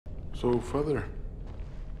So, Father,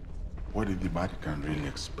 why did the Vatican really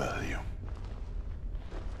expel you?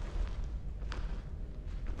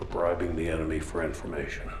 For bribing the enemy for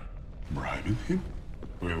information. Bribing him?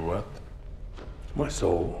 With what? My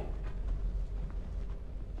soul.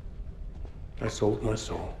 I sold my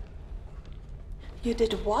soul. You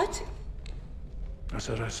did what? I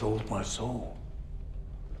said I sold my soul.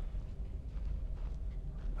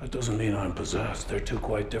 That doesn't mean I'm possessed. They're two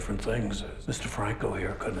quite different things, as Mr. Franco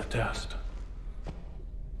here couldn't attest.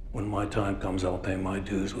 When my time comes, I'll pay my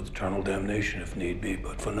dues with eternal damnation if need be,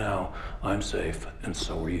 but for now, I'm safe, and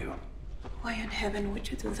so are you. Why in heaven would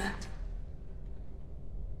you do that?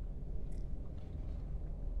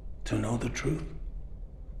 To know the truth.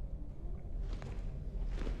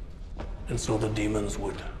 And so the demons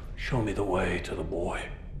would show me the way to the boy.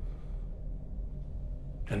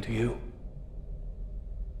 And to you.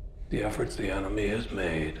 The efforts the enemy has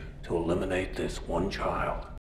made to eliminate this one child